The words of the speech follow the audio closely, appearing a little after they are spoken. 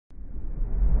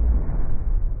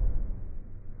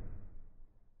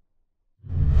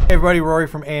Hey everybody, Rory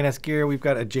from ANSgear. We've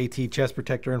got a JT chest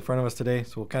protector in front of us today,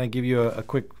 so we'll kind of give you a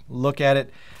quick look at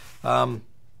it.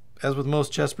 As with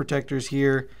most chest protectors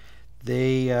here,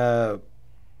 they have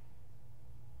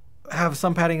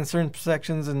some padding in certain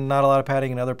sections and not a lot of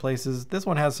padding in other places. This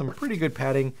one has some pretty good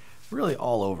padding really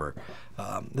all over.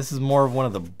 This is more of one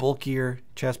of the bulkier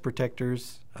chest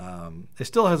protectors. It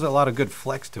still has a lot of good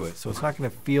flex to it, so it's not going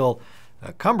to feel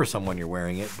cumbersome when you're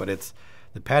wearing it, but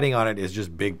the padding on it is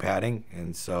just big padding,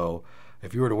 and so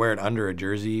if you were to wear it under a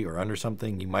jersey or under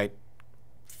something, you might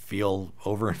feel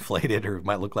overinflated, or it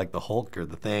might look like the Hulk or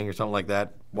the Thing or something like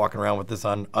that, walking around with this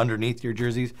on underneath your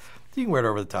jerseys. You can wear it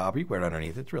over the top, or you can wear it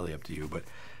underneath. It's really up to you, but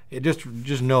it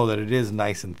just know that it is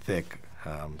nice and thick,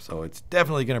 so it's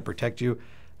definitely going to protect you.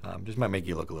 Just might make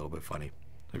you look a little bit funny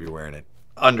if you're wearing it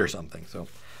under something. So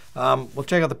we'll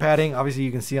check out the padding. Obviously,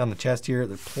 you can see on the chest here,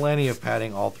 there's plenty of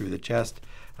padding all through the chest.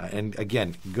 And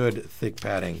again, good thick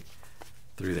padding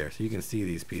through there. So you can see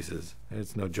these pieces.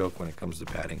 It's no joke when it comes to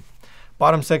padding.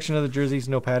 Bottom section of the jerseys,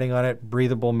 no padding on it,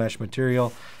 breathable mesh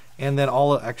material. And then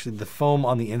actually the foam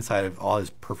on the inside of all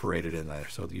is perforated in there.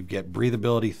 So you get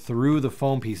breathability through the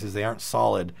foam pieces. They aren't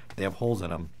solid, they have holes in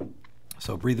them.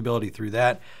 So breathability through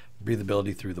that,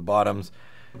 breathability through the bottoms.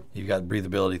 You've got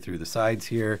breathability through the sides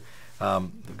here.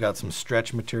 We've got some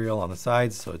stretch material on the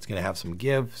sides, so it's going to have some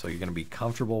give, so you're going to be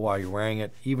comfortable while you're wearing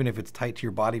it, even if it's tight to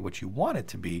your body, which you want it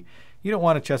to be. You don't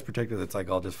want a chest protector that's like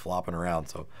all just flopping around.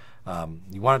 So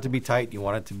you want it to be tight, you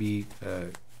want it to be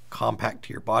compact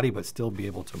to your body, but still be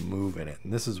able to move in it.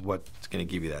 And this is what's going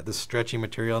to give you that. This stretchy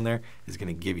material in there is going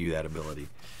to give you that ability.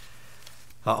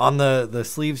 On the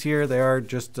sleeves here, they are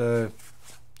just a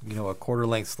quarter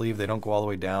length sleeve. They don't go all the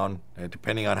way down.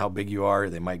 Depending on how big you are,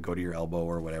 they might go to your elbow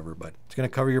or whatever, but it's going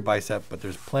to cover your bicep, but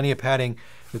there's plenty of padding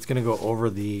that's going to go over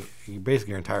basically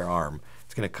your entire arm.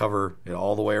 It's going to cover it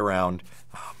all the way around.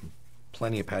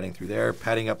 Plenty of padding through there,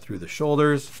 padding up through the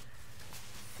shoulders.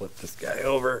 Flip this guy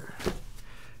over.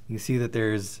 You can see that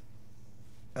there's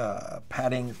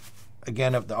padding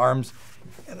again of the arms,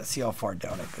 and let's see how far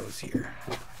down it goes here.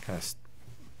 Kind of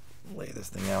lay this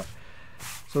thing out.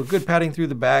 So good padding through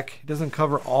the back. It doesn't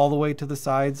cover all the way to the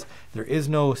sides. There is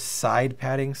no side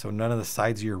padding, so none of the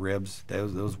sides of your ribs.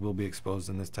 Those will be exposed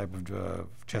in this type of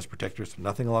chest protector, so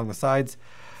nothing along the sides.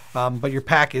 But your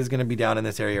pack is going to be down in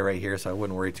this area right here, so I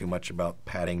wouldn't worry too much about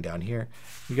padding down here.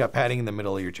 You got padding in the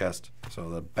middle of your chest,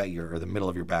 so the middle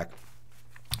of your back,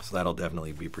 so that'll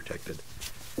definitely be protected.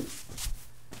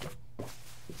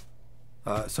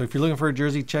 So if you're looking for a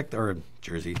jersey, if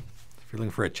you're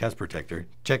looking for a chest protector,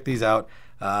 check these out.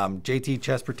 JT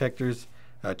chest protectors.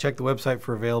 Check the website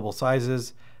for available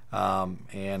sizes.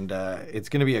 It's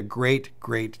going to be a great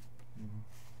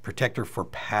protector for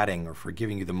padding, or for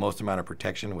giving you the most amount of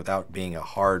protection without being a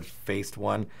hard-faced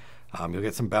one. You'll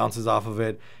get some bounces off of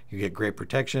it. You get great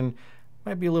protection.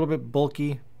 Might be a little bit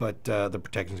bulky, but the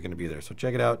protection is going to be there. So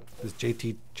check it out. This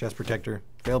JT chest protector,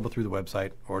 available through the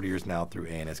website. Order yours now through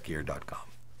ANSgear.com.